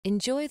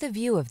Enjoy the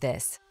view of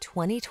this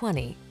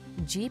 2020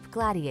 Jeep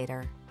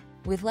Gladiator.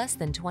 With less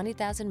than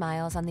 20,000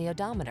 miles on the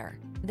odometer,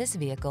 this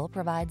vehicle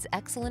provides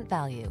excellent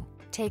value.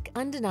 Take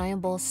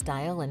undeniable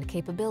style and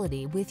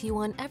capability with you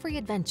on every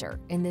adventure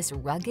in this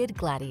rugged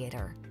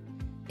Gladiator.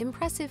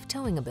 Impressive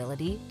towing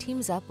ability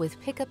teams up with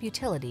pickup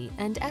utility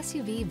and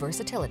SUV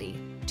versatility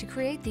to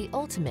create the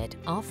ultimate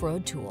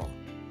off-road tool.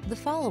 The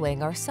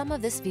following are some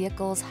of this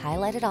vehicle's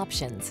highlighted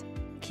options: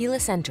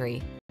 keyless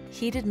entry,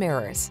 heated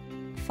mirrors,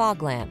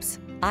 fog lamps,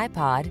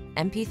 iPod,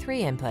 MP3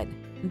 input,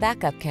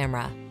 backup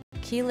camera,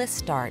 keyless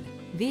start,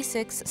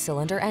 V6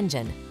 cylinder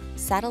engine,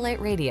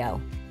 satellite radio,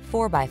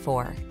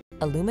 4x4,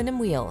 aluminum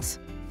wheels.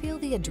 Feel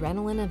the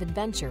adrenaline of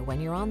adventure when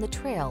you're on the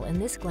trail in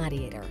this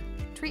Gladiator.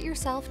 Treat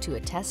yourself to a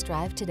test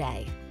drive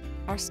today.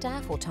 Our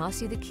staff will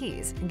toss you the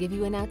keys and give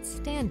you an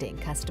outstanding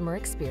customer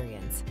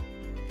experience.